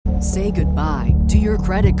Say goodbye to your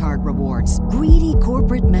credit card rewards. Greedy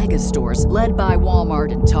corporate mega stores, led by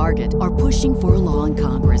Walmart and Target, are pushing for a law in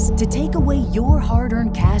Congress to take away your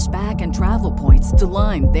hard-earned cash back and travel points to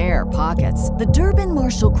line their pockets. The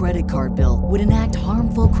Durbin-Marshall credit card bill would enact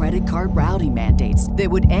harmful credit card routing mandates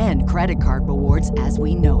that would end credit card rewards as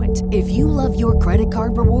we know it. If you love your credit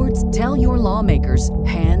card rewards, tell your lawmakers,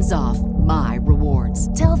 hands off my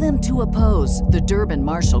rewards. Tell them to oppose the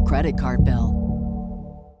Durbin-Marshall credit card bill.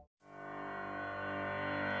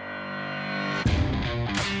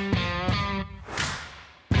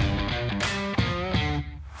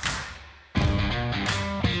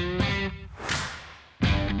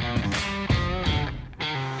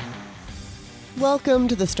 Welcome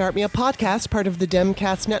to the Start Me Up podcast, part of the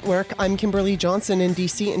Demcast Network. I'm Kimberly Johnson in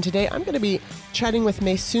D.C., and today I'm going to be chatting with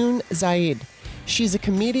Maysoon Zayid. She's a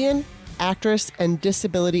comedian, actress, and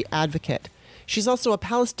disability advocate. She's also a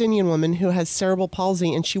Palestinian woman who has cerebral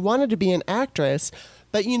palsy, and she wanted to be an actress,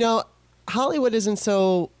 but Hollywood isn't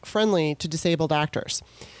so friendly to disabled actors.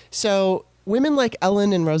 So women like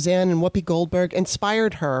Ellen and Roseanne and Whoopi Goldberg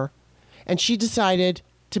inspired her, and she decided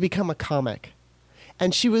to become a comic.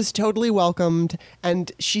 And she was totally welcomed,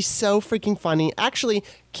 and she's so freaking funny. Actually,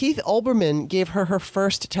 Keith Olbermann gave her her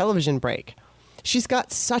first television break. She's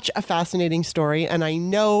got such a fascinating story, and I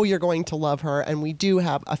know you're going to love her, and we do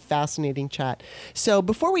have a fascinating chat. So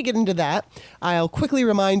before we get into that, I'll quickly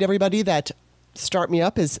remind everybody that Start Me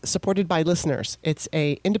Up is supported by listeners. It's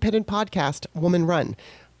an independent podcast, woman run.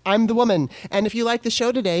 I'm the woman, and if you like the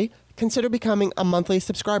show today, consider becoming a monthly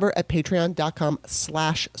subscriber at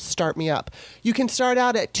patreon.com/startmeup. You can start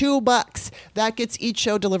out at $2. That gets each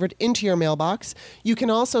show delivered into your mailbox. You can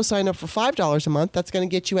also sign up for $5 a month. That's going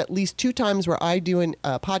to get you at least 2 times where I do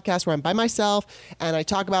a podcast where I'm by myself and I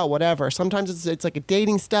talk about whatever. Sometimes it's like a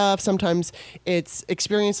dating stuff. Sometimes it's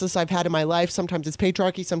experiences I've had in my life. Sometimes it's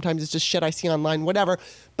patriarchy. Sometimes it's just shit I see online, whatever.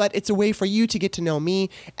 But it's a way for you to get to know me.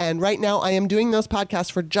 And right now I am doing those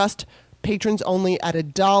podcasts for just patrons only at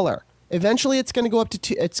 $1. Eventually, it's going to go up to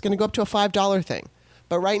a $5 thing.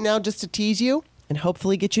 But right now, just to tease you and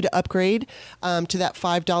hopefully get you to upgrade to that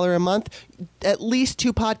 $5 a month, at least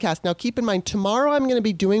 2 podcasts. Now, keep in mind, tomorrow I'm going to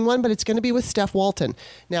be doing one, but it's going to be with Steph Walton.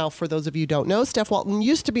 Now, for those of you who don't know, Steph Walton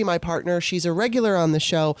used to be my partner. She's a regular on the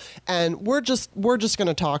show, and we're just going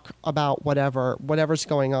to talk about whatever's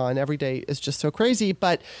going on. Every day is just so crazy.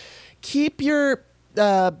 But keep your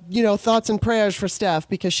thoughts and prayers for Steph,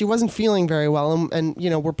 because she wasn't feeling very well, and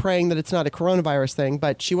we're praying that it's not a coronavirus thing,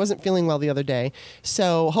 but she wasn't feeling well the other day,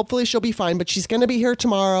 so hopefully she'll be fine. But she's going to be here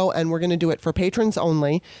tomorrow, and we're going to do it for patrons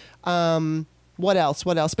only. What else?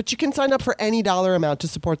 But you can sign up for any dollar amount to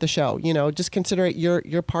support the show. Just consider it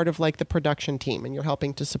you're part of like the production team, and you're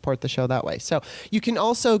helping to support the show that way. So you can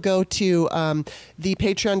also go to the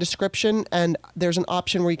Patreon description, and there's an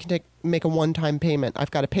option where you can make a one-time payment. I've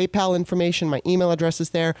got a PayPal information. My email address is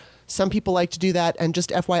there. Some people like to do that. And just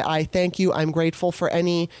FYI, thank you. I'm grateful for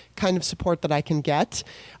any kind of support that I can get.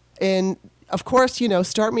 And of course,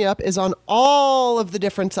 Start Me Up is on all of the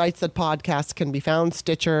different sites that podcasts can be found,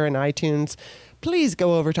 Stitcher and iTunes. Please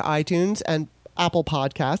go over to iTunes and Apple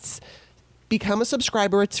Podcasts. Become a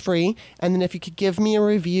subscriber. It's free. And then if you could give me a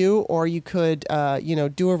review, or you could,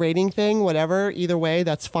 do a rating thing, whatever, either way,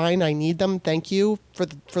 that's fine. I need them. Thank you for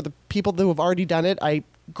the people who have already done it. I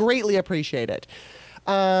greatly appreciate it.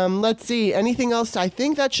 Let's see. Anything else? I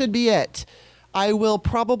think that should be it. I will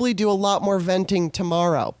probably do a lot more venting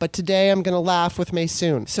tomorrow, but today I'm going to laugh with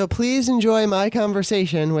Maysoon. So please enjoy my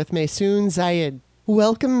conversation with Maysoon Zayid.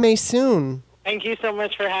 Welcome, Maysoon. Thank you so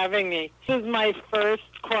much for having me. This is my first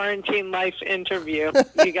quarantine life interview.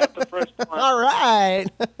 You got the first one. All right.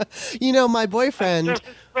 My boyfriend... I'm just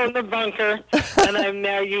from the bunker, and I'm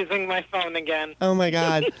now using my phone again. Oh, my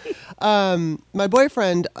God. My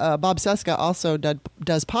boyfriend, Bob Seska, also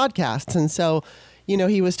does podcasts, and so...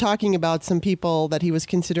 he was talking about some people that he was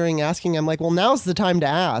considering asking. I'm like, well, now's the time to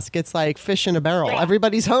ask. It's like fish in a barrel. Yeah.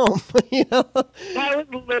 Everybody's home, That was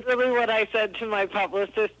literally what I said to my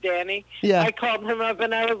publicist, Danny. Yeah. I called him up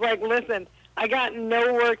and I was like, listen, I got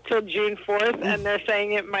no work till June 4th, and they're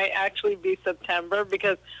saying it might actually be September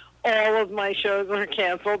because all of my shows were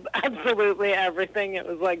canceled. Absolutely everything. It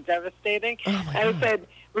was like devastating. Oh I said,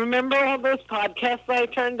 remember all those podcasts I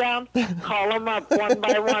turned down? Call them up one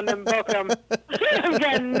by one and book them. I've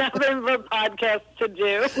got nothing but podcasts to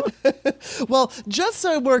do. Well, just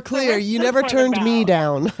so we're clear, you never turned me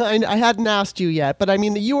down. I hadn't asked you yet, but I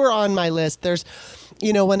mean, you were on my list. There's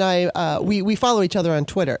when we follow each other on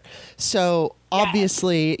Twitter. So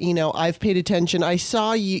obviously, I've paid attention. I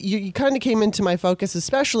saw you kind of came into my focus,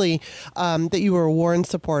 especially that you were a Warren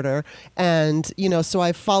supporter. And, so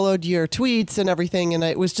I followed your tweets and everything. And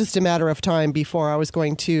it was just a matter of time before I was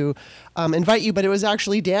going to invite you. But it was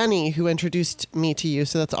actually Danny who introduced me to you.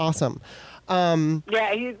 So that's awesome.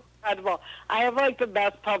 Yeah, he's incredible. I have the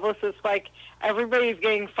best publicist. Everybody's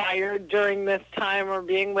getting fired during this time or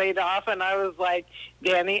being laid off, and I was like,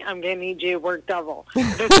 Danny, I'm going to need you to work double.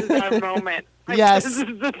 This is our moment. Yes. This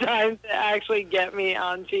is the time to actually get me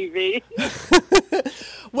on TV.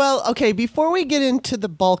 Well, okay, before we get into the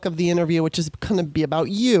bulk of the interview, which is going to be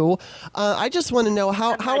about you, I just want to know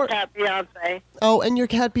how my cat Beyonce. Oh, and your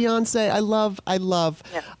cat Beyonce. I love.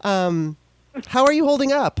 Yeah. How are you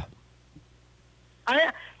holding up?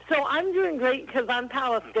 So I'm doing great because I'm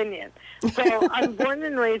Palestinian. So I'm born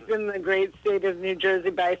and raised in the great state of New Jersey,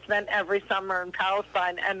 but I spent every summer in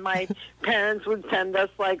Palestine, and my parents would send us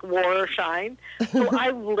war or shine. So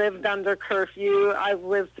I've lived under curfew. I've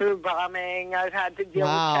lived through bombing. I've had to deal with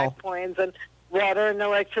checkpoints and water and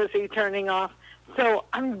electricity turning off. So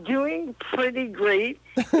I'm doing pretty great,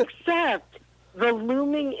 except the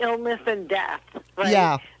looming illness and death, right?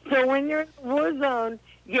 Yeah. So when you're in a war zone,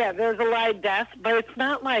 yeah, there's a lot of deaths, but it's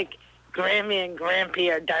not like Grammy and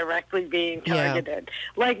Grampy are directly being targeted.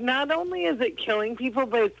 Yeah. Not only is it killing people,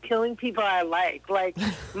 but it's killing people I like.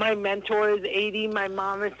 My mentor is 80, my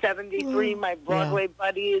mom is 73, my Broadway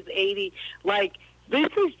buddy is 80. This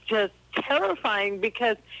is just terrifying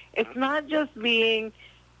because it's not just being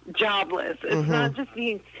jobless. It's not just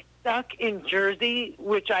being stuck in Jersey,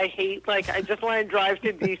 which I hate. I just want to drive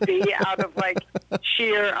to D.C. out of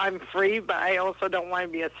sheer I'm free, but I also don't want to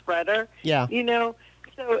be a spreader. Yeah.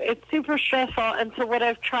 So it's super stressful. And so what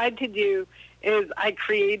I've tried to do is I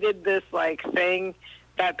created this thing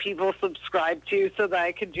that people subscribe to so that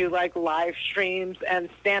I could do live streams and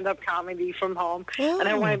stand-up comedy from home. Oh. And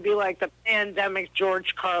I want to be the pandemic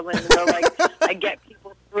George Carlin, where I get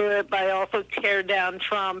people through it, but I also tear down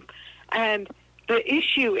Trump. And the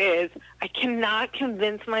issue is I cannot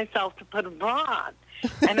convince myself to put a bra on.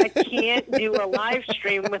 And I can't do a live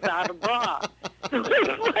stream without a bra. So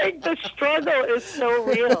it's the struggle is so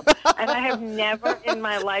real. And I have never in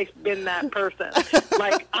my life been that person.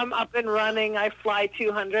 I'm up and running. I fly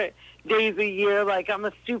 200 days a year. I'm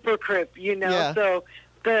a super crip, Yeah. So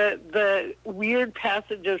the weird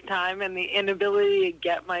passage of time and the inability to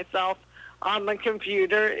get myself on the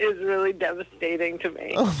computer is really devastating to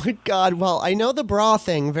me. Oh, my God. Well, I know the bra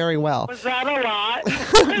thing very well. Was that a lot?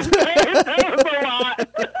 That was a lot.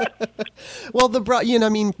 Well, the bra,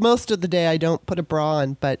 most of the day I don't put a bra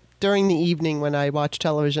on, but during the evening when I watch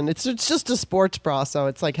television, it's just a sports bra, so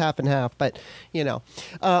it's half and half. But,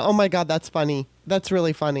 oh, my God, that's funny. That's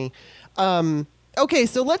really funny. Okay,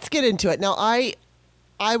 so let's get into it. Now,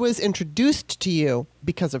 I was introduced to you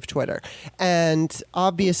because of Twitter, and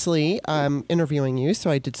obviously I'm interviewing you,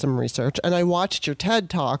 so I did some research, and I watched your TED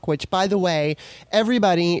Talk, which, by the way,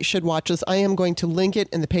 everybody should watch this. I am going to link it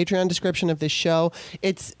in the Patreon description of this show.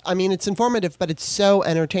 It's informative, but it's so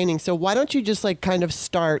entertaining. So why don't you just kind of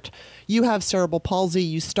start? You have cerebral palsy.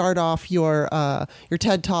 You start off your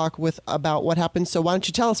TED Talk with about what happened. So why don't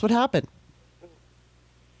you tell us what happened?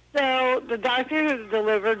 So the doctor who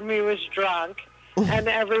delivered me was drunk. And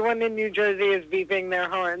everyone in New Jersey is beeping their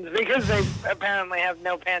horns because they apparently have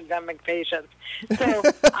no pandemic patients. So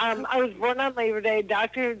I was born on Labor Day.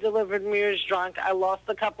 Doctor who delivered me was drunk. I lost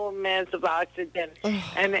a couple of minutes of oxygen,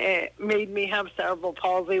 and it made me have cerebral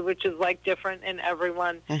palsy, which is different in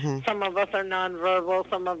everyone. Mm-hmm. Some of us are nonverbal.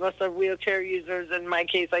 Some of us are wheelchair users. In my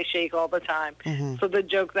case, I shake all the time. Mm-hmm. So the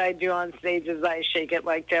joke that I do on stage is I shake it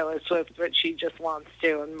like Taylor Swift, but she just wants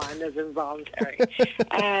to, and mine is involuntary.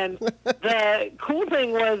 And the cool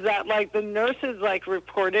thing was that the nurses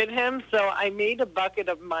reported him, so I made a bucket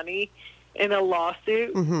of money in a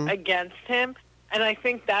lawsuit against him, and I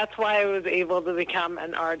think that's why I was able to become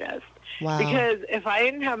an artist. Wow. Because if I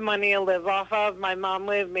didn't have money to live off of, my mom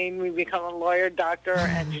would have made me become a lawyer, doctor, or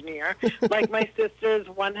engineer. My sisters,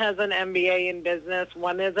 one has an MBA in business,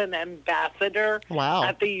 one is an ambassador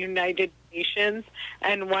at the United Nations,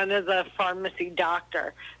 and one is a pharmacy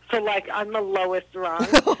doctor. So, I'm the lowest rung.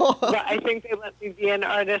 But I think they let me be an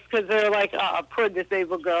artist because they're oh, poor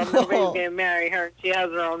disabled girl. Nobody's going to marry her. And she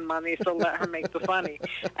has her own money, so let her make the money.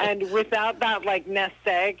 And without that, nest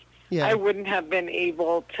egg, I wouldn't have been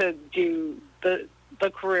able to do the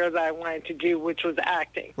career that I wanted to do, which was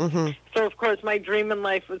acting. Mm-hmm. So, of course, my dream in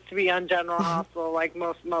life was to be on General Hospital like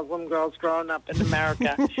most Muslim girls growing up in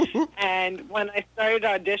America. And when I started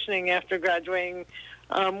auditioning after graduating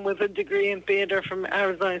with a degree in theater from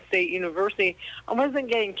Arizona State University, I wasn't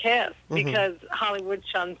getting cast because Hollywood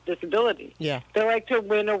shuns disability. Yeah. They like to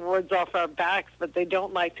win awards off our backs, but they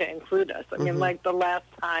don't like to include us. I mean, like the last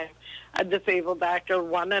time a disabled actor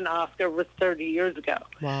won an Oscar was 30 years ago.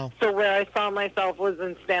 Wow. So where I saw myself was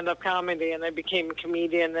in stand-up comedy, and I became a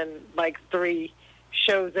comedian, and like 3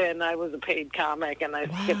 shows in, I was a paid comic, and I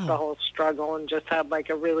skipped the whole struggle and just had like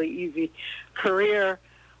a really easy career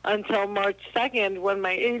until March 2nd, when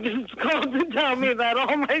my agents called to tell me that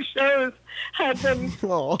all my shows had been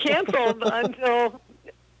canceled until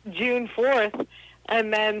June 4th.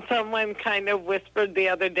 And then someone kind of whispered the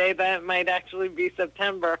other day that it might actually be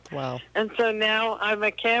September. Wow. And so now I'm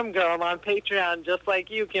a cam girl on Patreon, just like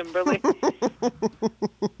you, Kimberly.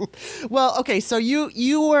 Well, okay, so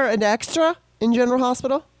you were an extra in General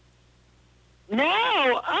Hospital? No,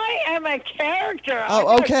 I am a character.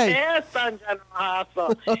 Oh, okay. I got cast on General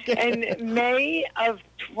Hospital. In May of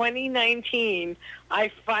 2019, I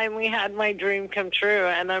finally had my dream come true,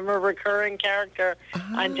 and I'm a recurring character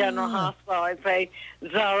on General Hospital. I play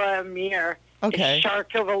Zara Amir, a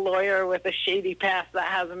shark of a lawyer with a shady past that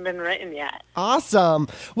hasn't been written yet. Awesome.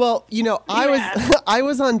 Well, I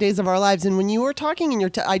was on Days of Our Lives, and when you were talking in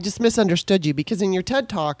your I just misunderstood you, because in your TED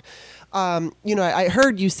Talk, I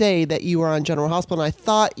heard you say that you were on General Hospital, and I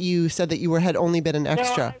thought you said that you had only been an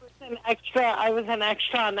extra. No, I was an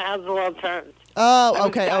extra on As the World Turns. Oh,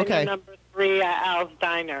 okay. Number 3 at Al's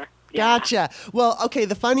Diner. Yeah. Gotcha. Well, okay,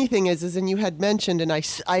 the funny thing is, and you had mentioned, and I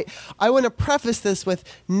want to preface this with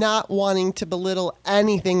not wanting to belittle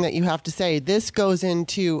anything that you have to say. This goes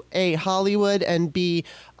into A, Hollywood, and B,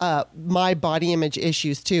 my body image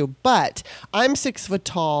issues too. But I'm 6 foot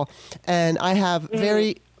tall, and I have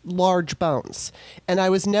very large bones, and I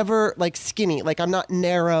was never like skinny. Like, I'm not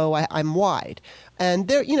narrow, I'm wide. And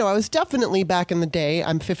there, I was definitely, back in the day,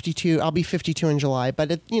 I'm 52, I'll be 52 in July,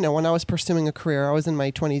 but when I was pursuing a career, I was in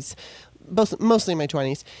my 20s, mostly in my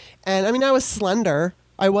 20s. And I mean, I was slender.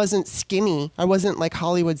 I wasn't skinny. I wasn't like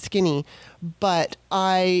Hollywood skinny, but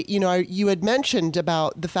you had mentioned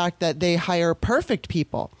about the fact that they hire perfect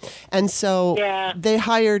people. And so they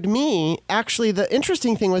hired me. Actually, the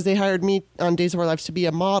interesting thing was they hired me on Days of Our Lives to be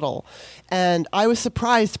a model. And I was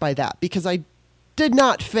surprised by that, because I did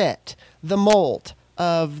not fit the mold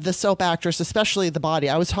of the soap actress, especially the body.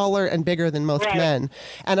 I was taller and bigger than most men,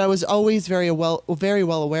 and I was always very well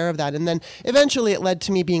aware of that. And then eventually it led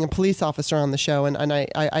to me being a police officer on the show, and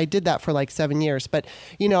I did that for like 7 years. But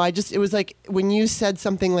it was like, when you said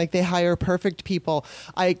something like they hire perfect people,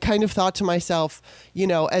 I kind of thought to myself,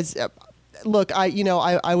 look, I'm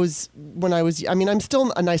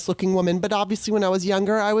still a nice looking woman, but obviously when I was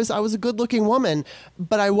younger, I was a good looking woman,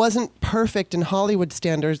 but I wasn't perfect in Hollywood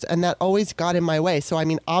standards, and that always got in my way. So, I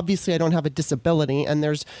mean, obviously I don't have a disability, and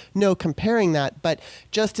there's no comparing that, but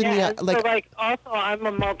just in also I'm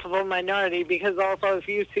a multiple minority, because also if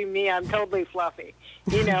you see me, I'm totally fluffy.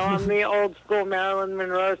 I'm the old school Marilyn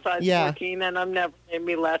Monroe size 14, and I'm never going to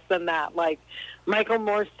be less than that. Like, Michael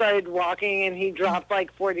Moore started walking and he dropped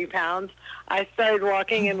like 40 pounds. I started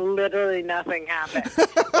walking and literally nothing happened.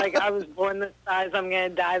 Like, I was born this size, I'm going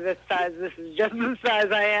to die this size. This is just the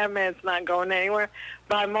size I am, and it's not going anywhere.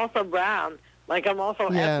 But I'm also brown. Like, I'm also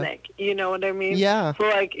ethnic. You know what I mean? Yeah. So,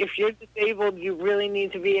 like, if you're disabled, you really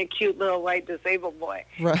need to be a cute little white disabled boy.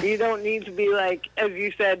 Right. You don't need to be, like, as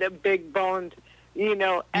you said, a big-boned,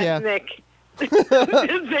 ethnic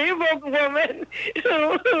disabled woman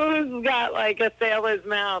who's got like a sailor's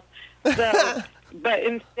mouth. So, but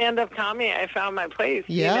in stand-up comedy, I found my place.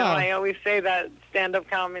 Yeah. I always say that stand-up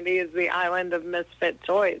comedy is the island of misfit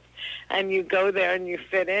toys, and you go there and you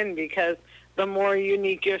fit in, because the more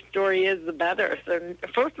unique your story is, the better. So,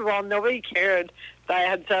 first of all, nobody cared that I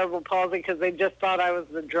had cerebral palsy, because they just thought I was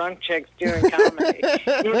the drunk chicks doing comedy.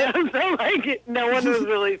 So like, no one was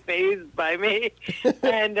really fazed by me,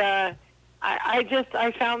 and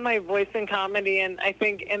I found my voice in comedy, and I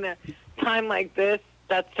think in a time like this,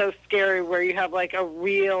 that's so scary, where you have like a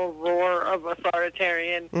real roar of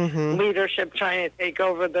authoritarian leadership trying to take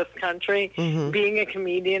over this country. Being a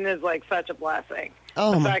comedian is like such a blessing.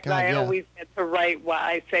 Oh, the my fact God, that I always get to write what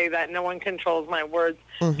I say, that no one controls my words,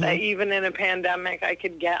 that even in a pandemic I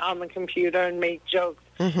could get on the computer and make jokes.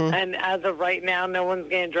 And as of right now, no one's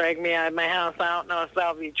going to drag me out of my house. I don't know if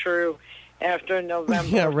that'll be true after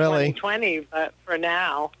November of 2020, but for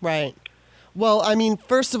now. Right. Well, I mean,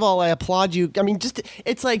 first of all, I applaud you. I mean,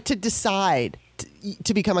 it's like to decide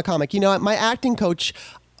to become a comic. My acting coach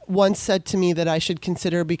once said to me that I should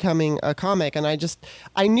consider becoming a comic, and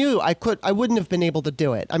I knew I wouldn't have been able to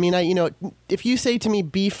do it. I mean, if you say to me,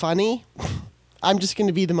 be funny, I'm just going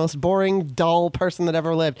to be the most boring, dull person that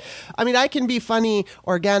ever lived. I mean, I can be funny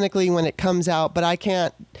organically when it comes out, but I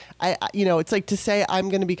can't, it's like to say I'm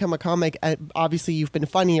going to become a comic. Obviously, you've been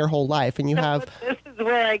funny your whole life and you have. This is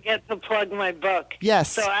where I get to plug my book.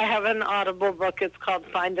 Yes. So I have an Audible book. It's called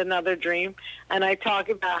Find Another Dream. And I talk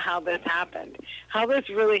about how this happened. How this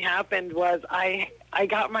really happened was I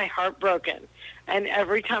got my heart broken. And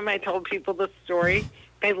every time I told people the story,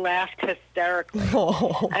 they laughed hysterically.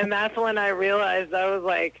 Oh. And that's when I realized, I was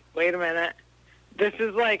like, wait a minute. This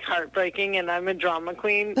is like heartbreaking, and I'm a drama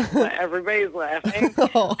queen, but everybody's laughing.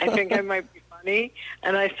 I think I might be funny.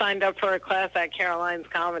 And I signed up for a class at Caroline's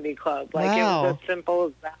Comedy Club. Like, Wow. It was as simple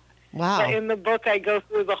as that. Wow. But in the book, I go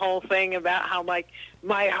through the whole thing about how, like,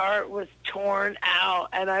 my heart was torn out,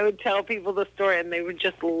 and I would tell people the story, and they would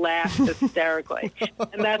just laugh hysterically.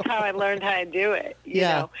 And that's how I learned how to do it, you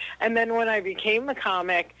know. And then when I became a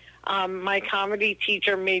comic, my comedy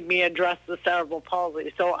teacher made me address the cerebral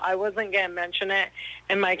palsy. So I wasn't going to mention it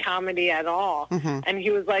in my comedy at all. Mm-hmm. And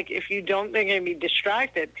he was like, if you don't, they're going to be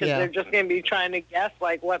distracted because they're just going to be trying to guess,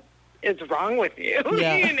 like, what is wrong with you,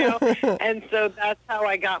 you know? And so that's how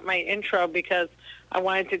I got my intro, because I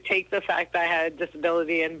wanted to take the fact that I had a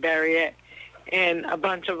disability and bury it in a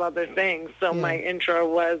bunch of other things. So my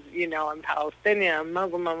intro was, you know, I'm Palestinian, I'm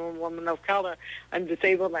Muslim, I'm a woman of color, I'm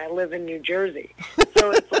disabled, and I live in New Jersey. So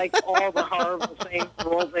it's like all the horrible things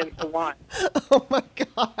rolled into one. Oh, my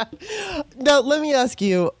God. Now, let me ask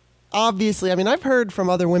you, obviously, I mean, I've heard from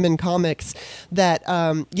other women comics that,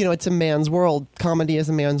 it's a man's world. Comedy is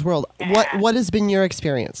a man's world. Yeah. What has been your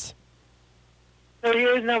experience? So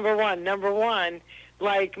here's number one. Number one,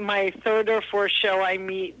 like my third or fourth show, I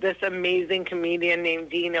meet this amazing comedian named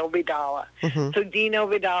Dean Obidala. Mm-hmm. So Dean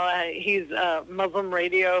Obidala, he's a Muslim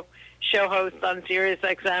radio show host on Sirius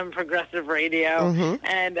XM Progressive Radio, mm-hmm.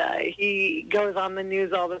 and he goes on the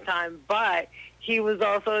news all the time. But he was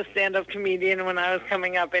also a stand-up comedian when I was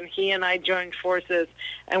coming up, and he and I joined forces,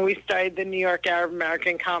 and we started the New York Arab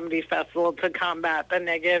American Comedy Festival to combat the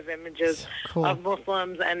negative images of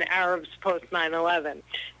Muslims and Arabs post 9/11.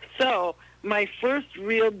 So my first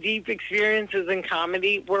real deep experiences in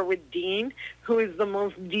comedy were with Dean, who is the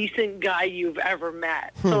most decent guy you've ever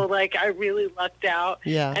met. So, like, I really lucked out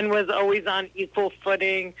and was always on equal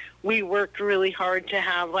footing. We worked really hard to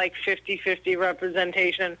have, like, 50-50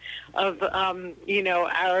 representation of,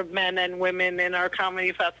 Arab men and women in our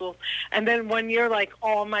comedy festivals. And then one year, like,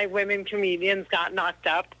 all my women comedians got knocked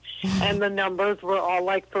up, and the numbers were all,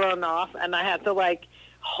 like, thrown off, and I had to, like,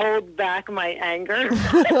 hold back my anger.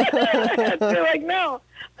 I had to be like, no,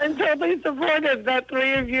 I'm totally supportive that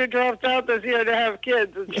 3 of you dropped out this year to have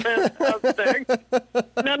kids. It's fantastic.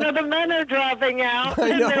 None of the men are dropping out,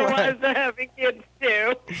 and their wives are having kids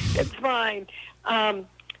too. It's fine. So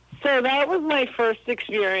that was my first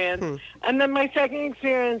experience. And then my second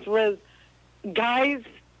experience was guys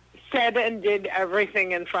said and did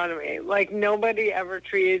everything in front of me. Like, nobody ever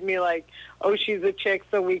treated me like, oh, she's a chick,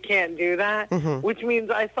 so we can't do that, which means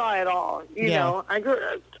I saw it all. You know,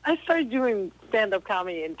 I started doing stand-up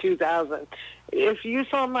comedy in 2000. If you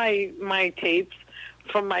saw my tapes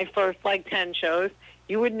from my first, 10 shows,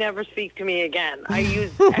 you would never speak to me again. I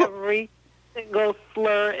used every single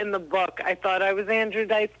slur in the book. I thought I was Andrew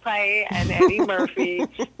Dice Clay and Eddie Murphy,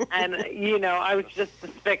 and, I was just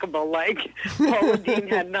despicable. Like, Paul Dean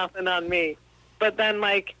had nothing on me. But then,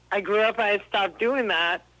 I grew up, I stopped doing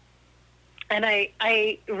that, and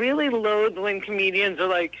I really loathe when comedians are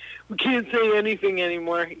like, we can't say anything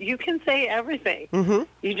anymore. You can say everything. Mm-hmm.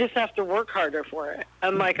 You just have to work harder for it.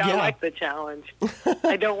 I'm like, I like the challenge.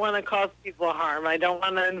 I don't want to cause people harm. I don't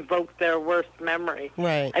want to invoke their worst memory.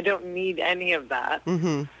 Right. I don't need any of that.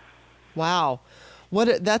 Mm-hmm. Wow.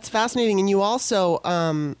 That's fascinating. And you also,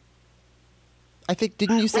 I think,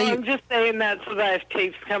 didn't you say... Well, I'm just saying that so that if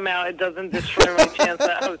tapes come out, it doesn't destroy my chance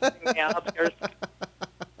at hosting the Oscars.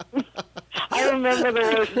 I remember the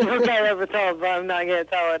worst joke I ever told, but I'm not going to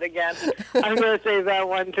tell it again. I'm going to save that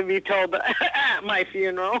one to be told at my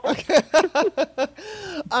funeral.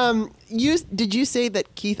 Did you say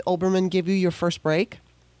that Keith Olbermann gave you your first break?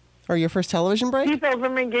 Or your first television break? Keith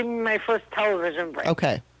Olbermann gave me my first television break.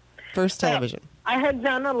 Okay. First television. I had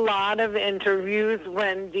done a lot of interviews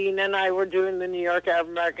when Dean and I were doing the New York Arab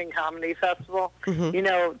American Comedy Festival.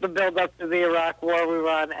 Mm-hmm. The build-up to the Iraq War, we were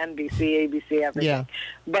on NBC, ABC, everything. Yeah.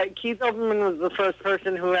 But Keith Olbermann was the first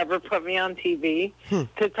person who ever put me on TV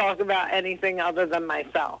to talk about anything other than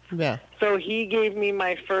myself. Yeah. So he gave me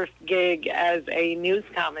my first gig as a news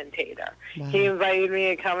commentator. Wow. He invited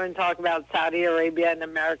me to come and talk about Saudi Arabia and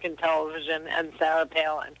American television and Sarah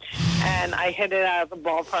Palin. and I hit it out of the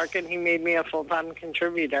ballpark, and he made me a full-time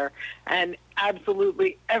contributor. And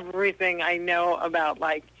absolutely everything I know about,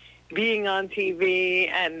 like, being on TV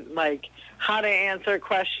and, like, how to answer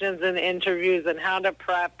questions in interviews and how to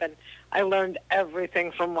prep, and I learned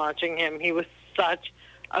everything from watching him. He was such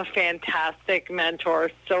a fantastic mentor,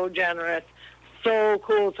 so generous, so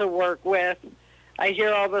cool to work with. I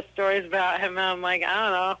hear all the stories about him, and I'm like, I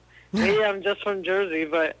don't know, maybe I'm just from Jersey,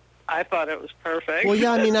 but I thought it was perfect. Well,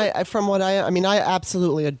 yeah, I mean, I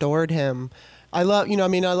absolutely adored him. I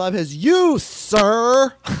love his "you,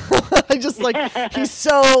 sir." I just like, he's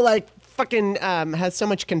so like fucking has so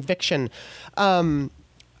much conviction.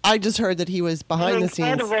 I just heard that he was behind the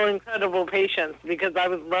scenes. Incredible patience, because I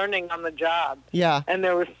was learning on the job. Yeah. And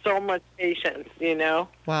there was so much patience, you know?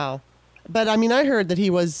 Wow. But I mean, I heard that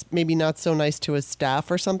he was maybe not so nice to his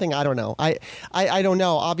staff or something. I don't know. I don't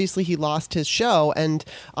know. Obviously, he lost his show, and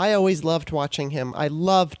I always loved watching him. I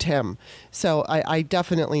loved him. So I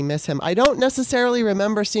definitely miss him. I don't necessarily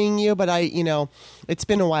remember seeing you, but it's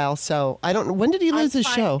been a while. So I don't know. When did he lose his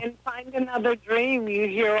show? In Find Another Dream, you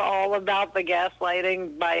hear all about the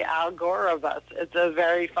gaslighting by Al Gore of us. It's a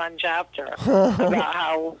very fun chapter about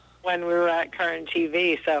how when we were at Current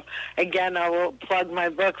TV. So, again, I will plug my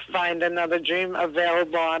book, Find Another Dream,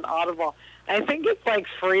 available on Audible. I think it's like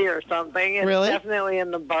free or something. It's really? Definitely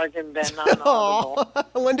in the bargain bin on Audible.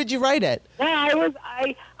 When did you write it? Yeah,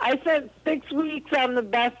 I spent 6 weeks on the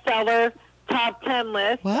bestseller top 10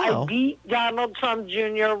 list. Wow. I beat Donald Trump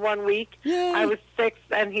Jr. 1 week. Yay. I was 6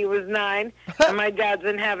 and he was 9. And my dad's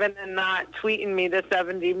in heaven and not tweeting me to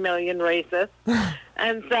 70 million racists.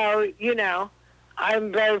 And so,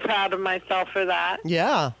 I'm very proud of myself for that.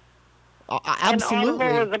 Yeah, absolutely. And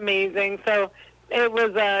Audible was amazing. So it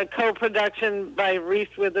was a co-production by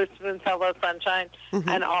Reese Witherspoon's Hello Sunshine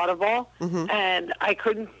and Audible. And I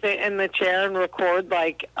couldn't sit in the chair and record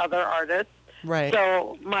like other artists. Right.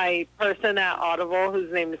 So my person at Audible,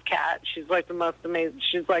 whose name is Kat, she's like the most amazing.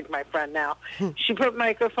 She's like my friend now. She put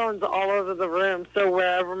microphones all over the room, so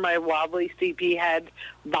wherever my wobbly CP head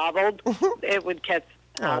bobbled, it would catch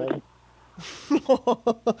sound.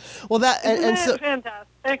 Well, and so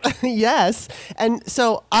fantastic. Yes, and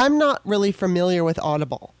so I'm not really familiar with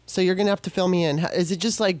Audible, so you're gonna have to fill me in. Is it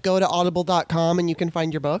just like go to audible.com and you can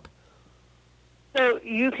find your book? So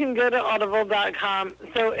you can go to audible.com.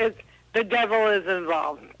 So it's the devil is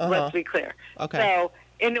involved. Let's be clear. Okay. So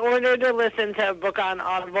in order to listen to a book on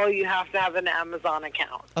Audible, you have to have an Amazon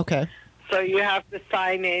account. Okay. So you have to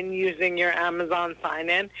sign in using your Amazon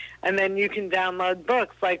sign-in, and then you can download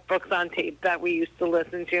books, like books on tape that we used to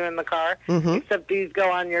listen to in the car, except these go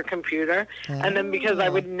on your computer. And then because I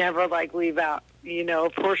would never, leave out, a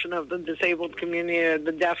portion of the disabled community or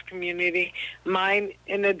the deaf community, mine,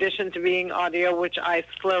 in addition to being audio, which I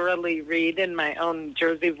slurrily read in my own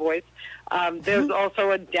Jersey voice, there's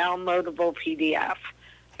also a downloadable PDF.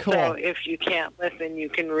 Cool. So if you can't listen, you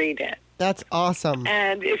can read it. That's awesome.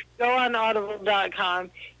 And if you go on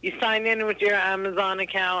audible.com, you sign in with your Amazon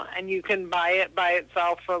account, and you can buy it by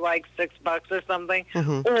itself for like $6 or something.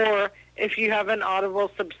 Or if you have an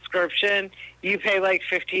Audible subscription, you pay like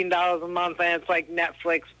 $15 a month, and it's like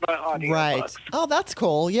Netflix but audio right. books. Oh, that's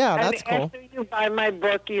cool. Yeah, that's cool. After you buy my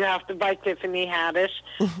book, you have to buy Tiffany Haddish,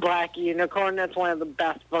 Black Unicorn. That's one of the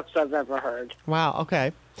best books I've ever heard. Wow.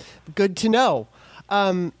 Okay. Good to know.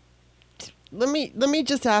 Let me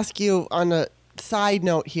just ask you on a side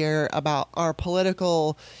note here about our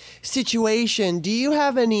political situation. Do you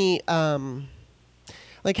have any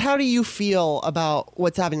how do you feel about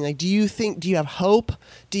what's happening? Like, do you have hope?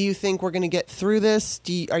 Do you think we're going to get through this?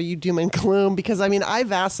 Are you doom and gloom? Because I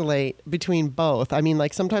vacillate between both.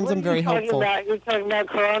 Sometimes I'm very hopeful. You're talking about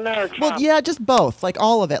Corona or Trump? Well, yeah, just both. Like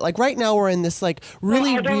all of it. Like right now we're in this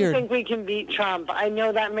really I don't weird. think we can beat Trump. I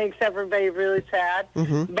know that makes everybody really sad,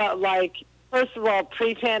 but first of all,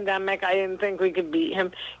 pre-pandemic, I didn't think we could beat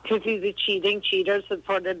him because he's a cheating cheater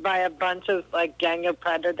supported by a bunch of gang of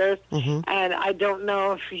predators, and I don't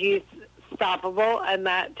know if he's stoppable, and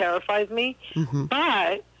that terrifies me.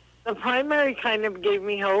 But the primary kind of gave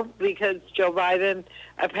me hope because Joe Biden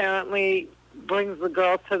apparently brings the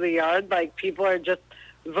girls to the yard. Like, people are just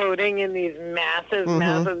voting in these massive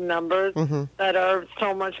numbers that are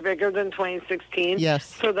so much bigger than 2016.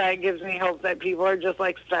 Yes. So that gives me hope that people are just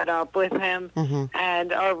fed up with him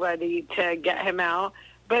and are ready to get him out.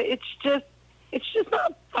 But it's just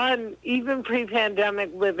not fun, even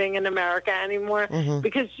pre-pandemic, living in America anymore,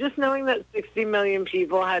 because just knowing that 60 million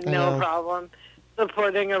people had no problem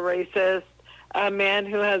supporting a racist, a man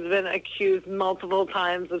who has been accused multiple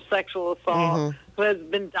times of sexual assault, who has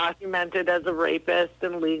been documented as a rapist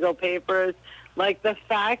in legal papers. Like, the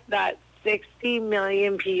fact that 60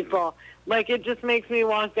 million people. Like, it just makes me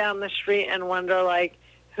walk down the street and wonder, like,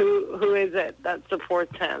 who is it that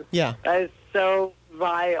supports him? Yeah. That is so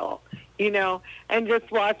vile, you know? And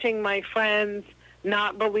just watching my friends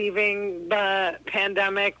not believing the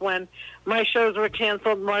pandemic when my shows were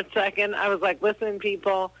canceled March 2nd, I was like, listen,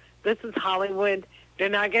 people, this is Hollywood. They're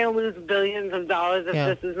not going to lose billions of dollars if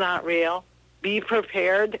this is not real. Be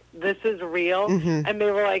prepared. This is real. Mm-hmm. And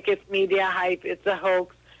they were like, it's media hype. It's a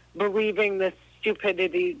hoax. Believing this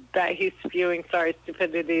stupidity that he's spewing. Sorry,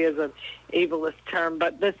 stupidity is an ableist term,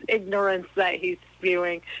 but this ignorance that he's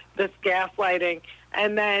spewing, this gaslighting,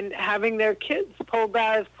 and then having their kids pulled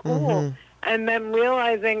out of school, Mm-hmm. and then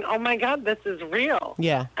realizing, oh my God, this is real.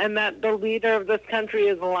 Yeah. And that the leader of this country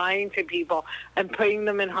is lying to people and putting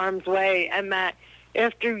them in harm's way, and that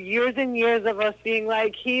after years and years of us being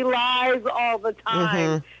like, he lies all the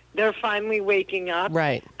time, they're finally waking up.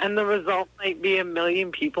 Right. And the result might be 1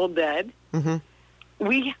 million people dead. Mm-hmm.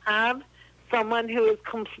 We have someone who is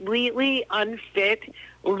completely unfit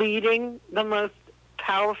leading the most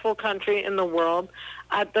powerful country in the world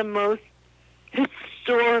at the most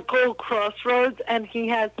historical crossroads, and he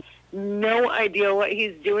has no idea what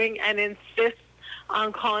he's doing and insists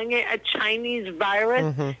on calling it a Chinese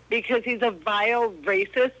virus because he's a vile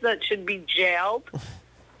racist that should be jailed.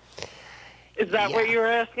 Is that what you were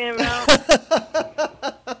asking about?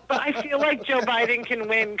 But I feel like Joe Biden can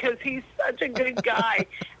win because he's such a good guy,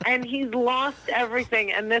 and he's lost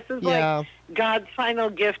everything, and this is like God's final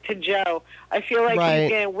gift to Joe. I feel like he's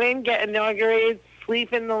going to win, get inaugurated,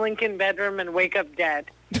 sleep in the Lincoln bedroom, and wake up dead.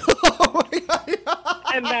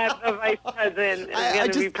 And that the vice president is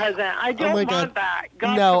going to be president. I don't want that.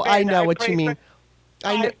 God no, forbid. I know what you mean.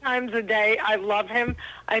 5 times a day. I love him.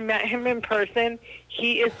 I met him in person.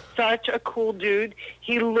 He is such a cool dude.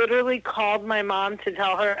 He literally called my mom to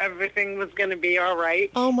tell her everything was going to be all right.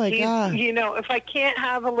 Oh, my God. You know, if I can't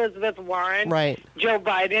have Elizabeth Warren, Joe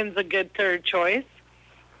Biden's a good third choice.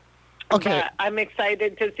 Okay. But I'm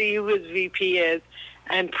excited to see who his VP is.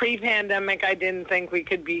 And pre-pandemic, I didn't think we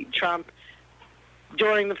could beat Trump.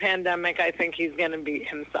 During the pandemic, I think he's going to beat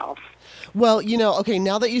himself. Well, you know, okay,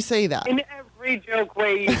 now that you say that. In every joke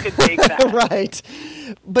way you could take that. Right.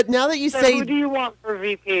 But now that you say... who do you want for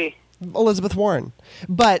VP? Elizabeth Warren.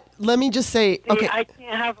 But let me just say... See, I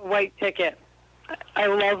can't have a white ticket. I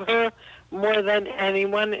love her more than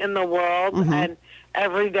anyone in the world. And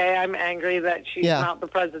every day I'm angry that she's not the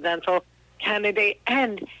presidential candidate.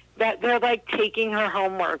 And that they're, like, taking her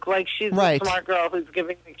homework. Like, she's the smart girl who's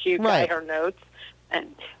giving the cute guy her notes.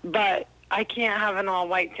 But I can't have an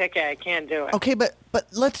all-white ticket. I can't do it. Okay, but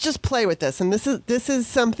let's just play with this. And this is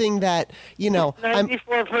something that, you know...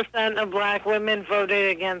 94% of black women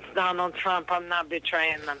voted against Donald Trump. I'm not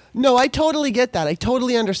betraying them. No, I totally get that. I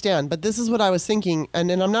totally understand. But this is what I was thinking. And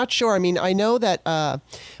I'm not sure. I mean, I know that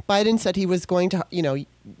Biden said he was going to, you know,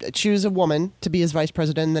 choose a woman to be his vice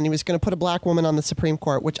president, and then he was going to put a black woman on the Supreme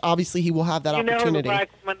Court, which obviously he will have that opportunity. You know who the black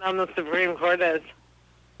woman on the Supreme Court is?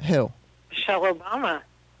 Who? Michelle Obama.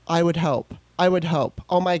 I would hope.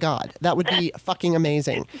 Oh my God, that would be fucking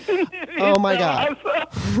amazing. Oh my God.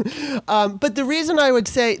 But the reason I would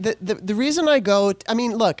say that the reason I go, I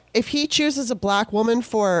mean, look, if he chooses a black woman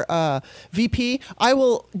for VP, I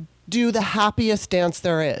will do the happiest dance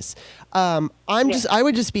there is. I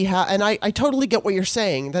would just be and I totally get what you're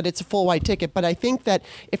saying, that it's a full white ticket, but I think that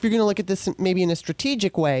if you're going to look at this maybe in a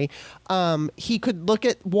strategic way, he could look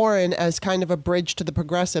at Warren as kind of a bridge to the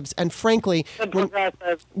progressives. And frankly,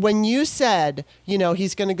 when you said, you know,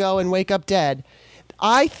 he's going to go and wake up dead,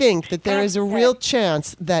 I think that there is a real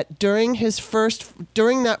chance that during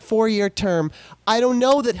that 4-year term, I don't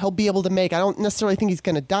know that he'll be able to make. I don't necessarily think he's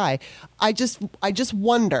going to die. I just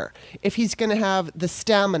wonder if he's going to have the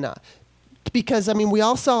stamina. Because, I mean, we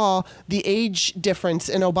all saw the age difference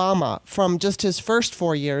in Obama from just his first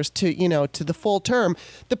 4 years to, you know, to the full term.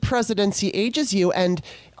 The presidency ages you, and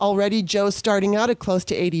already Joe's starting out at close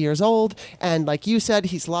to 80 years old. And like you said,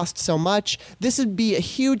 he's lost so much. This would be a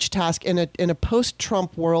huge task in a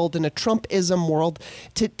post-Trump world, in a Trumpism world,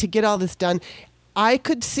 to get all this done. I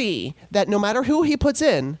could see that no matter who he puts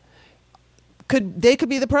in, they could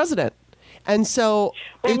be the president. And so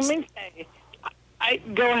let me say,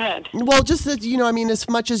 go ahead. Well, just that, you know, I mean, as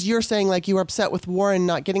much as you're saying, like, you were upset with Warren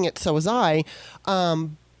not getting it, so was I.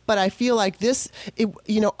 But I feel like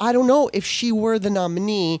you know, I don't know if she were the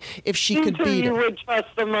nominee, if she could beat it. You would trust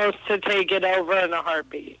the most to take it over in a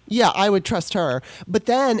heartbeat. Yeah, I would trust her. But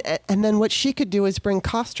then what she could do is bring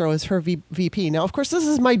Castro as her VP. Now, of course, this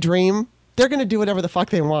is my dream they're going to do whatever the fuck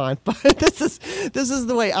they want. But this is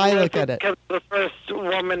the way I look at it. Because the first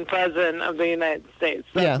woman president of the United States.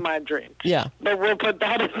 That's my dream. Yeah. But we'll put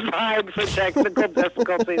that aside for technical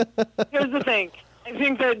difficulties. Here's the thing. I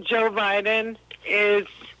think that Joe Biden is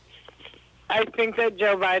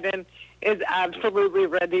absolutely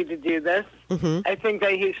ready to do this. Mm-hmm. I think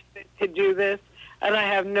that he's fit to do this, and I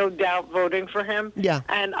have no doubt voting for him. Yeah.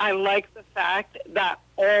 And I like the fact that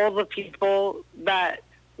all the people that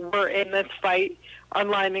were in this fight are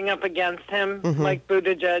lining up against him, like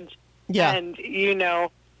Buttigieg and,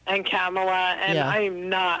 and Kamala. And I'm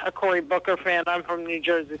not a Cory Booker fan. I'm from New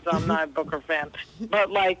Jersey, so I'm not a Booker fan. But,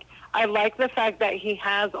 I like the fact that he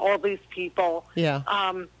has all these people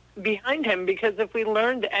behind him, because if we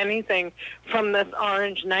learned anything from this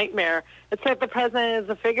orange nightmare, it's that the president is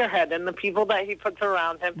a figurehead, and the people that he puts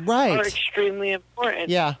around him are extremely important.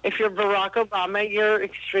 Yeah. If you're Barack Obama, you're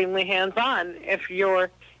extremely hands-on. If you're,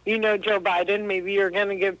 Joe Biden, maybe you're going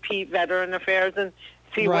to give Pete Veteran Affairs and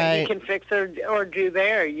see what he can fix or do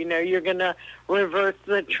there. You're going to reverse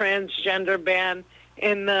the transgender ban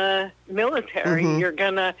in the military. You're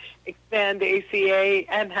going to expand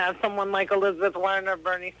ACA and have someone like Elizabeth Warren or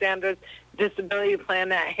Bernie Sanders' disability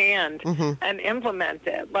plan at hand and implement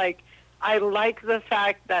it. I like the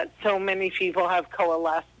fact that so many people have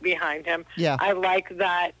coalesced behind him. Yeah. I like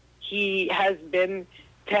that he has been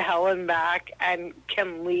to hell and back and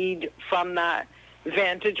can lead from that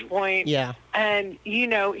vantage point. Yeah. And,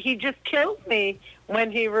 he just kills me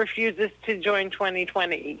when he refuses to join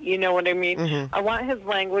 2020. You know what I mean? I want his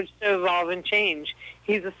language to evolve and change.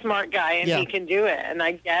 He's a smart guy, and he can do it. And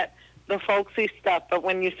I get the folksy stuff, but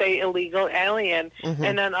when you say illegal alien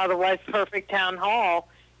and an otherwise perfect town hall,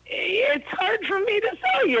 it's hard for me to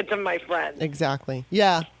sell you to my friends. Exactly.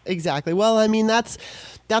 Yeah, exactly. Well, I mean, that's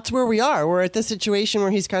where we are. We're at this situation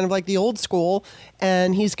where he's kind of like the old school,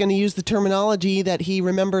 and he's going to use the terminology that he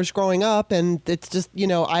remembers growing up. And it's just,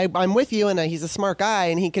 I'm with you, and he's a smart guy,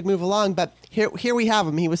 and he could move along. But here we have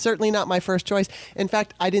him. He was certainly not my first choice. In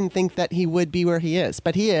fact, I didn't think that he would be where he is,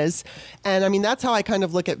 but he is. And I mean, that's how I kind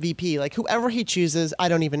of look at VP. Whoever he chooses, I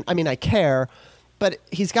care, but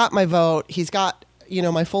he's got my vote. He's got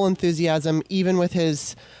my full enthusiasm, even with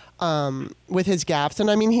his gaffes. And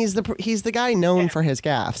I mean, he's the guy known for his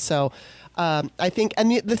gaffes. So I think,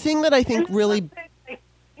 and the thing that I think really,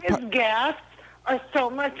 his gaffes are so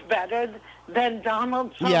much better than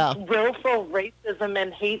Donald Trump's willful racism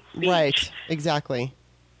and hate speech. Right. Exactly.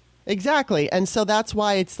 And so that's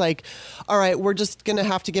why it's like, all right, we're just going to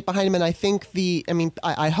have to get behind him. And I think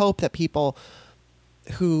I hope that people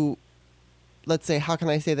who, let's say, how can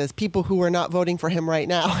I say this? People who are not voting for him right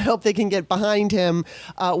now, I hope they can get behind him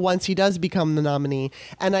once he does become the nominee.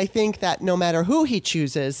 And I think that no matter who he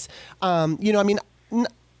chooses,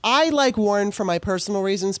 I like Warren for my personal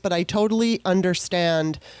reasons, but I totally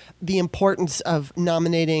understand the importance of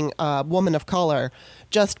nominating a woman of color,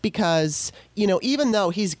 just because, even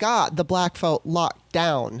though he's got the black vote locked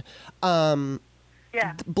down,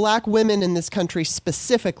 Black women in this country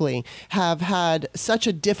specifically have had such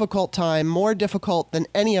a difficult time, more difficult than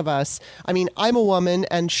any of us. I mean, I'm a woman,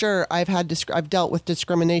 and sure, I've dealt with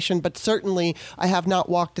discrimination, but certainly I have not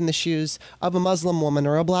walked in the shoes of a Muslim woman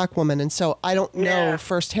or a black woman, and so I don't know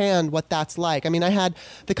firsthand what that's like. I mean, I had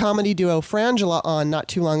the comedy duo Frangela on not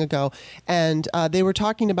too long ago, and they were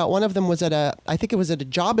talking about, one of them was I think it was at a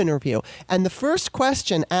job interview, and the first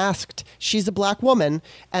question asked, she's a black woman,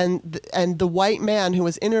 and the white man who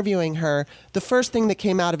was interviewing her, the first thing that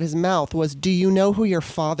came out of his mouth was, "Do you know who your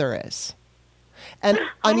father is?" And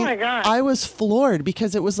my God. I was floored,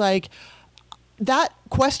 because it was like, that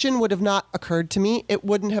question would have not occurred to me. It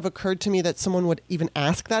wouldn't have occurred to me that someone would even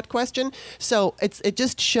ask that question. So it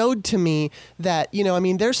just showed to me that,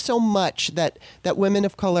 there's so much that women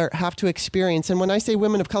of color have to experience. And when I say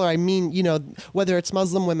women of color, I mean, whether it's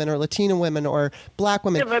Muslim women or Latina women or black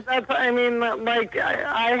women. Yeah, but I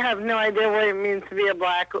have no idea what it means to be a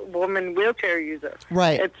black woman wheelchair user.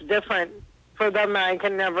 Right. It's different for them. I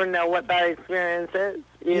can never know what that experience is,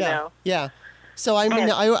 you know? Yeah. So, I mean,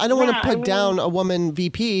 I don't want to put down a woman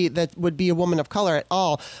VP that would be a woman of color at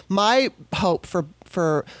all. My hope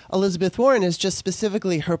for Elizabeth Warren is just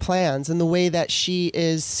specifically her plans and the way that she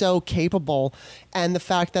is so capable, and the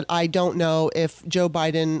fact that I don't know if Joe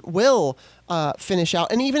Biden will finish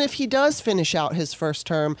out. And even if he does finish out his first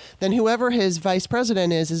term, then whoever his vice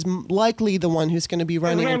president is likely the one who's going to be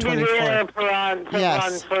running in 2024. Run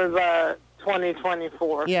for the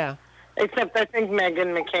 2024. Yeah. Except I think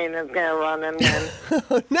Meghan McCain is going to run and win.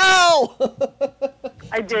 No!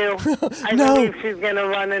 I do. I believe she's going to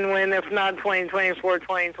run and win, if not 2024,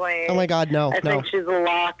 2028. Oh, my God, no. I think she's a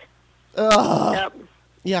lock. Ugh. Yep.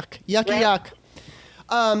 Yuck. Yucky Yeah. yuck.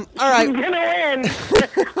 All right. She's going to win.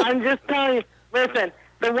 I'm just telling you. Listen,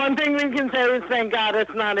 the one thing we can say is thank God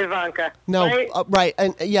it's not Ivanka. No, Right? right.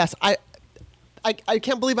 And yes, I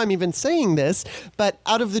can't believe I'm even saying this, but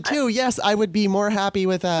out of the two, yes, I would be more happy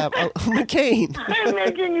with McCain. I'm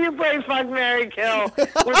making you play Fuck, Marry, Kill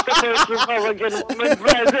with the first Republican woman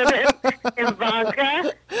president,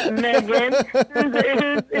 Ivanka, Megan.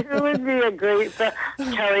 Who would be a great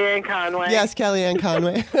Kellyanne Conway? Yes, Kellyanne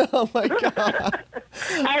Conway. Oh, my God.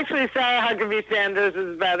 Actually, Sarah Huckabee Sanders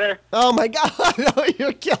is better. Oh, my God. Oh,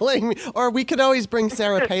 you're killing me. Or we could always bring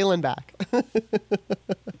Sarah Palin back.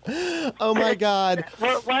 Oh, my God.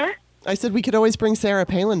 What? I said we could always bring Sarah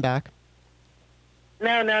Palin back.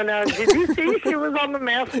 No. Did you see she was on The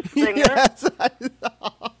Masked Singer? Yes, I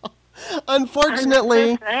saw.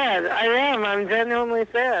 Unfortunately. I'm so sad. I am. I'm genuinely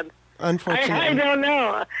sad. Unfortunately. I don't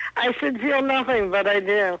know. I should feel nothing, but I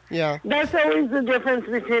do. Yeah. That's always the difference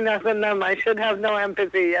between us and them. I should have no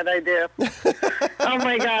empathy, yet I do. Oh,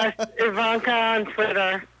 my gosh. Ivanka on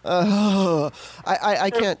Twitter. Oh, I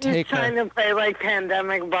can't take She's trying her. to play, like,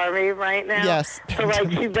 Pandemic Barbie right now. Yes. So,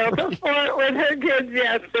 like, she built a fort with her kids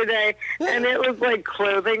yesterday, and it was, like,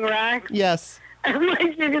 clothing racks. Yes. And,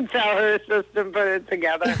 like, you can tell her assistant put it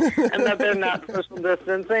together and that they're not social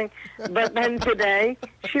distancing. But then today,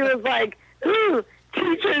 she was like, ooh,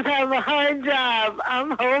 teachers have a hard job.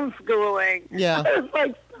 I'm homeschooling. Yeah. I was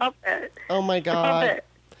like, stop it. Oh, my God.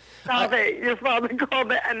 Stop it. Your father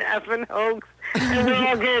called it an effing hoax, and we're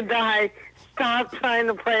all going to die. Stop trying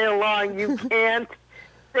to play along. You can't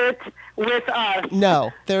sit with us.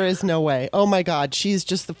 No, there is no way. Oh, my God. She's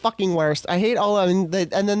just the fucking worst. I hate all of them.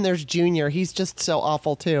 And then there's Junior. He's just so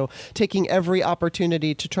awful, too. Taking every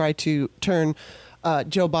opportunity to try to turn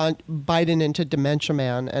Joe Biden into Dementia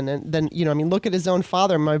Man. And then, look at his own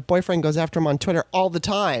father. My boyfriend goes after him on Twitter all the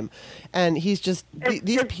time. And he's just,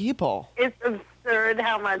 these people. It's absurd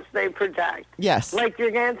how much they project. Yes. Like,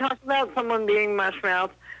 you're going to talk about someone being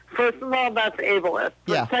mushmouth. First of all, that's ableist.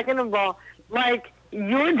 But Yeah. second of all, like,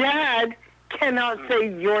 your dad cannot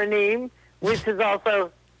say your name, which is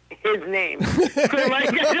also his name. So,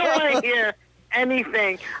 like, I don't want to hear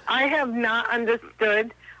anything. I have not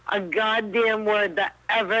understood a goddamn word that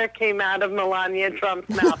ever came out of Melania Trump's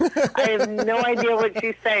mouth. I have no idea what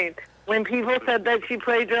she's saying. When people said that she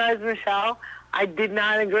plagiarized Michelle, I did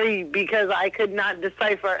not agree because I could not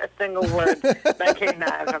decipher a single word that came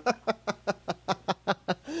out of her.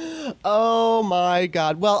 Oh, my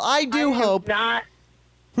God. Well, I do hope.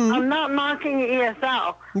 I'm not mocking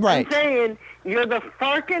ESL. Right. I'm saying you're the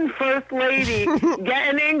fucking first lady.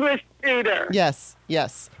 Get an English tutor. Yes.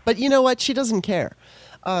 But you know what? She doesn't care.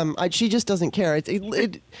 She just doesn't care. She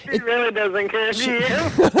really doesn't care, do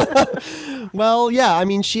you? Well, yeah. I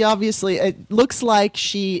mean, she obviously. It looks like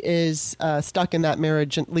she is stuck in that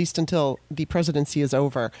marriage at least until the presidency is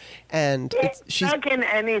over, and she's stuck in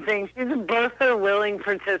anything. She's a birther willing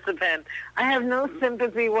participant. I have no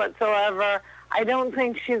sympathy whatsoever. I don't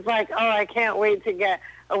think she's like, oh, I can't wait to get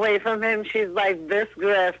away from him. She's like, this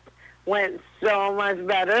grift went so much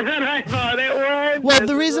better than I thought it would. Well, This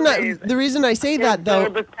the is reason I say that though,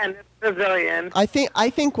 the tennis pavilion. I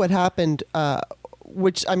think what happened,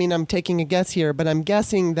 which I mean, I'm taking a guess here, but I'm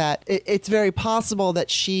guessing that it's very possible that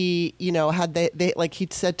she, had they like he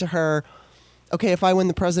said to her, okay, if I win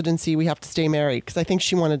the presidency, we have to stay married, because I think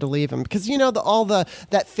she wanted to leave him because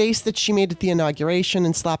that face that she made at the inauguration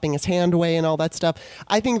and slapping his hand away and all that stuff.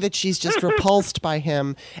 I think that she's just repulsed by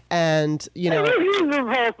him, and He's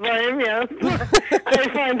repulsed by him, yes. I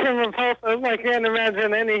find him repulsive. I can't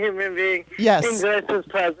imagine any human being enjoys his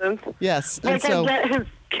presence. Yes, like, and so I get his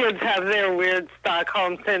kids have their weird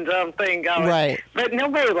Stockholm syndrome thing going, right? But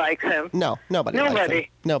nobody likes him. No, nobody likes him.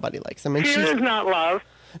 Nobody likes him, and fear is not love.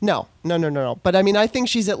 No. But I mean, I think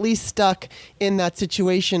she's at least stuck in that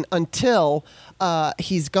situation until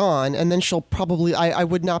he's gone, and then she'll probably. I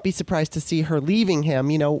would not be surprised to see her leaving him.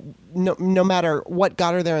 No matter what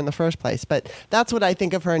got her there in the first place. But that's what I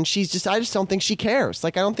think of her, and I just don't think she cares.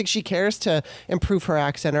 Like, I don't think she cares to improve her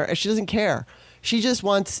accent, or she doesn't care. She just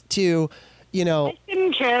wants to. I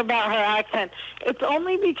didn't care about her accent. It's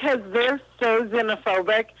only because they're so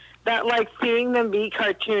xenophobic that, like, seeing them be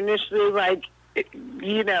cartoonishly, like,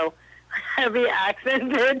 heavy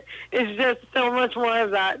accented is just so much more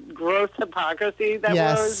of that gross hypocrisy that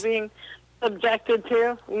we're always being subjected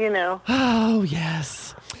to, Oh,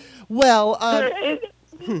 yes. Well,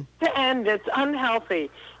 to end, it's unhealthy.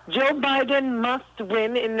 Joe Biden must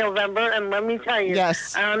win in November, and let me tell you,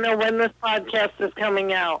 yes. I don't know when this podcast is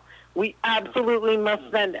coming out. We absolutely must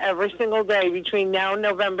spend every single day between now and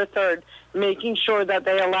November 3rd making sure that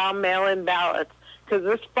they allow mail-in ballots, because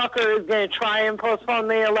this fucker is going to try and postpone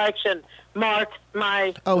the election. Mark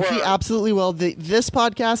my words. He absolutely will. This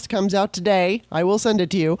podcast comes out today. I will send it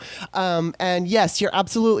to you. And yes, you're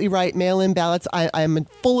absolutely right. Mail-in ballots. I'm in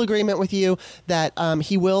full agreement with you that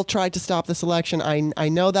he will try to stop this election. I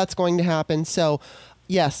know that's going to happen. So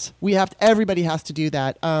yes, everybody has to do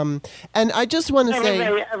that. And I just want to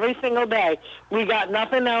say, every single day, we got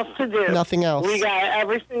nothing else to do. Nothing else. We got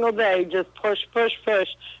every single day just push.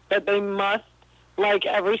 But they must, like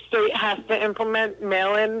every state has to implement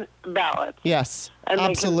mail-in ballots. Yes, and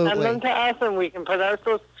absolutely. They can send them to us, and we can put our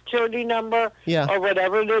Social Security number or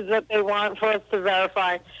whatever it is that they want for us to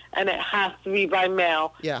verify, and it has to be by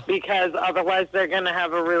mail. Yeah. Because otherwise they're going to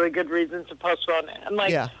have a really good reason to postpone it. And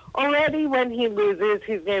already when he loses,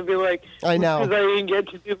 he's going to be like, I know. Because I didn't get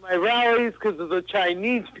to do my rallies because of the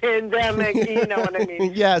Chinese pandemic. You know what I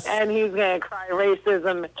mean? Yes. And he's going to cry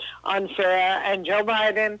racism unfair. And Joe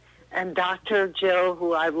Biden and Dr. Jill,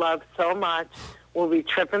 who I love so much, will be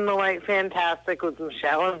tripping the light fantastic with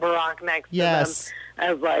Michelle and Barack next to them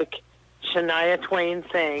as like Shania Twain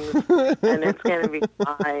sings, and it's going to be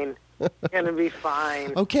fine. It's going to be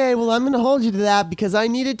fine. Okay, well, I'm going to hold you to that because I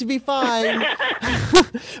need it to be fine.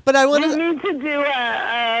 But I want to... We need to do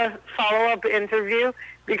a follow-up interview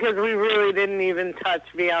because we really didn't even touch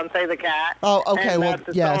Beyonce the cat. Oh, okay. And well, that's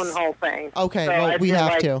its yes. own whole thing. Okay, so well, we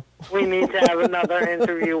have to. We need to have another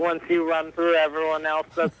interview once you run through everyone else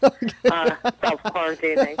that's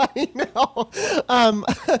self-quarantining. I know.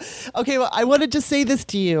 Okay, well, I want to just say this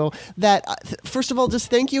to you, that, first of all,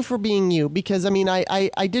 just thank you for being you, because, I mean,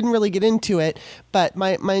 I didn't really get into it, but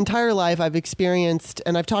my entire life I've experienced,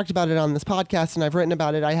 and I've talked about it on this podcast, and I've written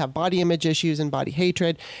about it, I have body image issues and body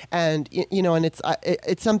hatred, and, you know, and it's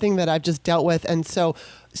something that I've just dealt with, and so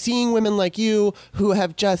seeing women like you who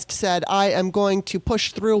have just said, I am going to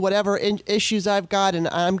push through whatever issues I've got and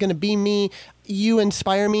I'm going to be me, you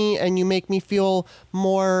inspire me and you make me feel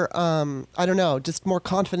more, I don't know, just more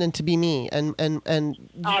confident to be me. And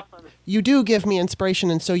awesome. You do give me inspiration.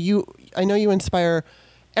 And so I know you inspire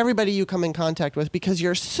everybody you come in contact with because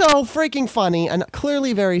you're so freaking funny and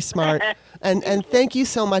clearly very smart. and thank you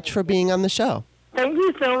so much for being on the show. Thank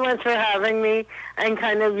you so much for having me and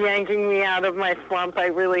kind of yanking me out of my slump. I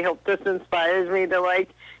really hope this inspires me to, like,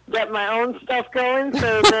 get my own stuff going.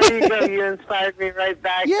 So there you go. You inspired me right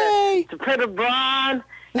back to put a bra on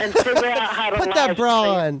and figure out how to put that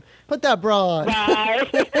bra on. Put that bra on. Bye.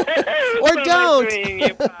 Or so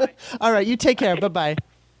don't. Bye. All right. You take care. Bye-bye.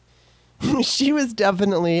 She was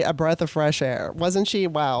definitely a breath of fresh air, wasn't she?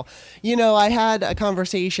 Wow. You know, I had a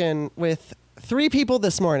conversation with 3 people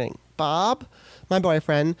this morning. Bob, my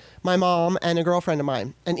boyfriend, my mom, and a girlfriend of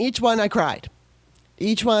mine. And each one I cried.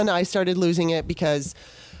 Each one I started losing it because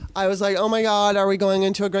I was like, oh my God, are we going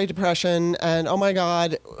into a Great Depression? And oh my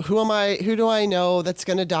God, who am I? Who do I know that's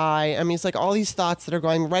going to die? I mean, it's like all these thoughts that are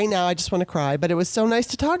going right now. I just want to cry. But it was so nice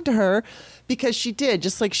to talk to her because she did,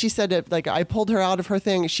 just like she said it, like I pulled her out of her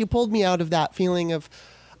thing. She pulled me out of that feeling of,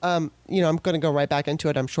 you know, I'm going to go right back into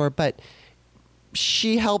it, I'm sure. But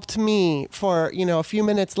she helped me for, you know, a few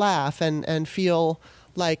minutes laugh and feel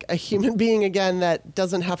like a human being again that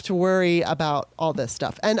doesn't have to worry about all this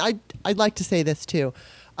stuff. And I'd like to say this too.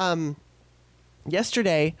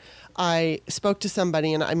 Yesterday I spoke to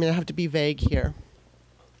somebody, and I'm going to have to be vague here.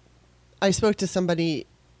 I spoke to somebody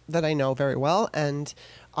that I know very well, and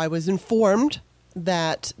I was informed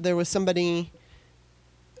that there was somebody,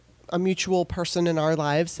 a mutual person in our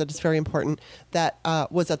lives that is very important, that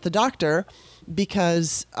was at the doctor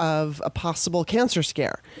because of a possible cancer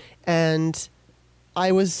scare. And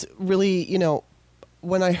I was really, you know,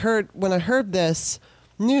 when I heard this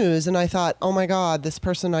news and I thought, oh my God, this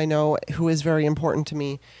person I know who is very important to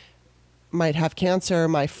me might have cancer,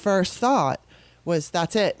 my first thought was,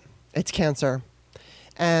 that's it. It's cancer.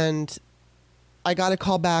 And I got a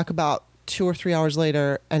call back about 2 or 3 hours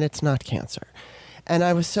later, and it's not cancer. And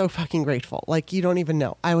I was so fucking grateful. Like, you don't even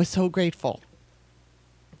know. I was so grateful.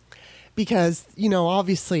 Because, you know,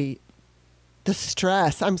 obviously the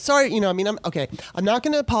stress, I'm sorry, you know, I mean, I'm not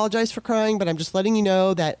going to apologize for crying, but I'm just letting you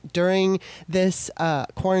know that during this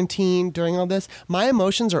quarantine, during all this, my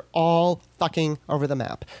emotions are all fucking over the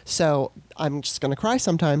map. So I'm just going to cry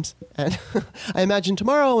sometimes. And I imagine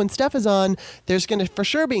tomorrow when Steph is on, there's going to for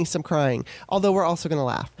sure be some crying, although we're also going to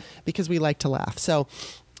laugh because we like to laugh. So,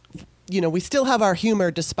 you know, we still have our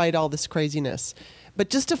humor despite all this craziness.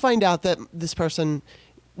 But just to find out that this person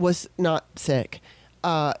was not sick,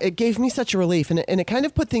 it gave me such a relief, and it kind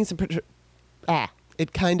of put things into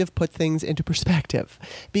perspective,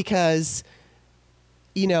 because,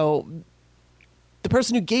 you know, the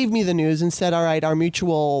person who gave me the news and said, all right, our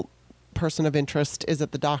mutual person of interest is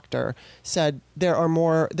at the doctor, said there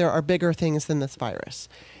are bigger things than this virus.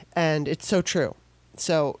 And it's so true.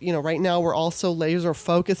 So, right now we're also laser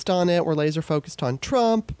focused on it. We're laser focused on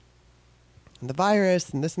Trump and the virus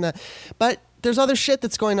and this and that. But there's other shit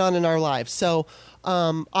that's going on in our lives. So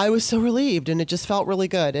I was so relieved, and it just felt really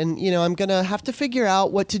good. And, I'm going to have to figure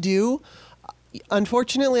out what to do.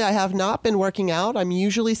 Unfortunately, I have not been working out. I'm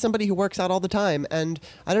usually somebody who works out all the time, and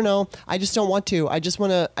I don't know. I just don't want to. I just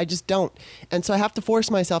don't. And so I have to force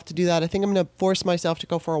myself to do that. I think I'm going to force myself to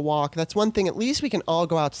go for a walk. That's one thing. At least we can all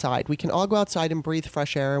go outside. We can all go outside and breathe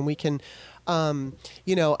fresh air, and we can,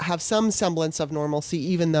 have some semblance of normalcy,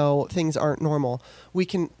 even though things aren't normal. We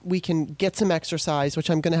can get some exercise, which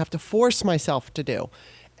I'm going to have to force myself to do.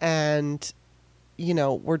 And,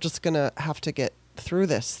 we're just going to have to get through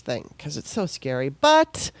this thing because it's so scary.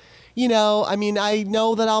 But I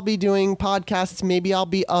know that I'll be doing podcasts. Maybe I'll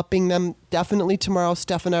be upping them. Definitely tomorrow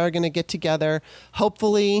Steph and I are going to get together.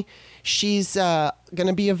 Hopefully she's going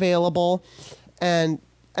to be available, and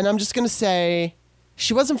I'm just going to say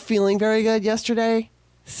she wasn't feeling very good yesterday,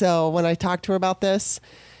 so when I talked to her about this,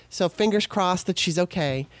 so fingers crossed that she's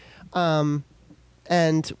okay. And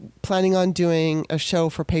planning on doing a show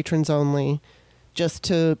for patrons only, just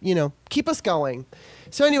to, keep us going.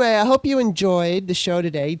 So anyway, I hope you enjoyed the show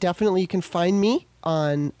today. Definitely you can find me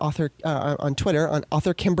on on Twitter, on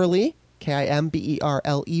Author Kimberly, Kimberley.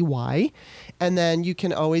 And then you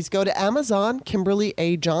can always go to Amazon, Kimberly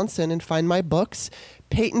A. Johnson, and find my books.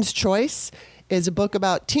 Peyton's Choice is a book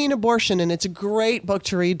about teen abortion, and it's a great book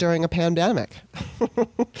to read during a pandemic.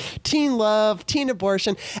 Teen love, teen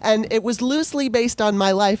abortion, and it was loosely based on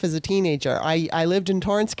my life as a teenager. I lived in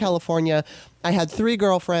Torrance, California. I had 3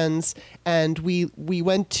 girlfriends, and we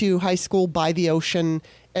went to high school by the ocean,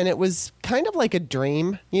 and it was kind of like a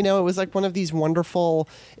dream. It was like one of these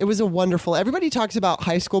everybody talks about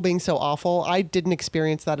high school being so awful. I didn't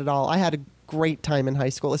experience that at all. I had a great time in high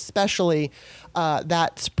school, especially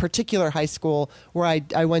that particular high school where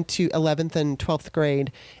I went to 11th and 12th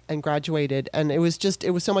grade and graduated. And it was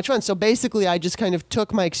so much fun. So basically I just kind of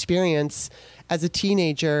took my experience as a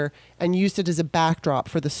teenager and used it as a backdrop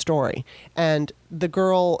for the story. And the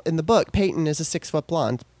girl in the book, Peyton, is a 6-foot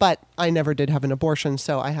blonde, but I never did have an abortion,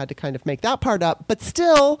 so I had to kind of make that part up. But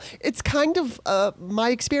still, it's kind of my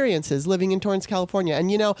experiences living in Torrance, California.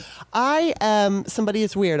 And, I am somebody,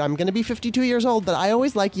 it's weird. I'm going to be 52 years old, but I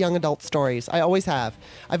always like young adult stories. I always have.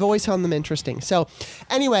 I've always found them interesting. So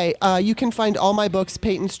anyway, you can find all my books,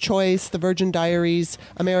 Peyton's Choice, The Virgin Diaries,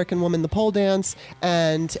 American Woman, The Pole Dance,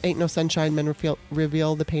 and Ain't No Sunshine, Men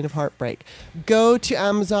Reveal the Pain of Heartbreak. Go to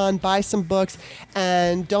Amazon, buy some books,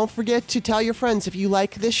 and don't forget to tell your friends. If you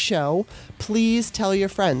like this show, please tell your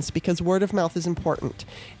friends, because word of mouth is important.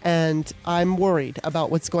 And I'm worried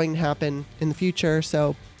about what's going to happen in the future.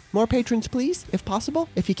 So more patrons, please, if possible.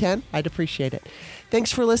 If you can, I'd appreciate it.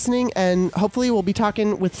 Thanks for listening, and hopefully we'll be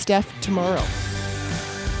talking with Steph tomorrow.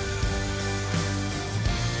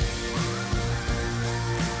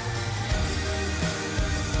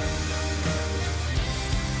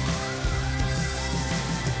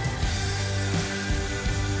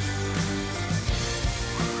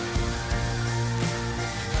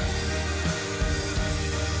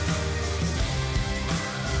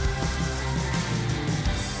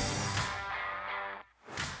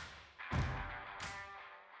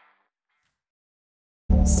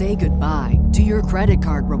 Say goodbye to your credit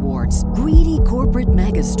card rewards. Greedy corporate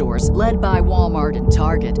mega stores, led by Walmart and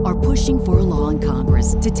Target, are pushing for a law in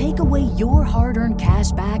Congress to take away your hard-earned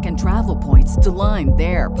cash back and travel points to line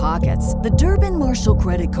their pockets. The Durbin-Marshall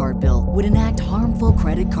credit card bill would enact harmful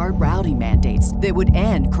credit card routing mandates that would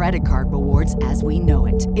end credit card rewards as we know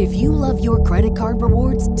it. If you love your credit card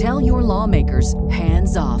rewards, tell your lawmakers,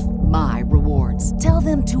 hands off my rewards. Tell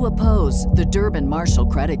them to oppose the Durbin-Marshall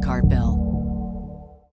credit card bill.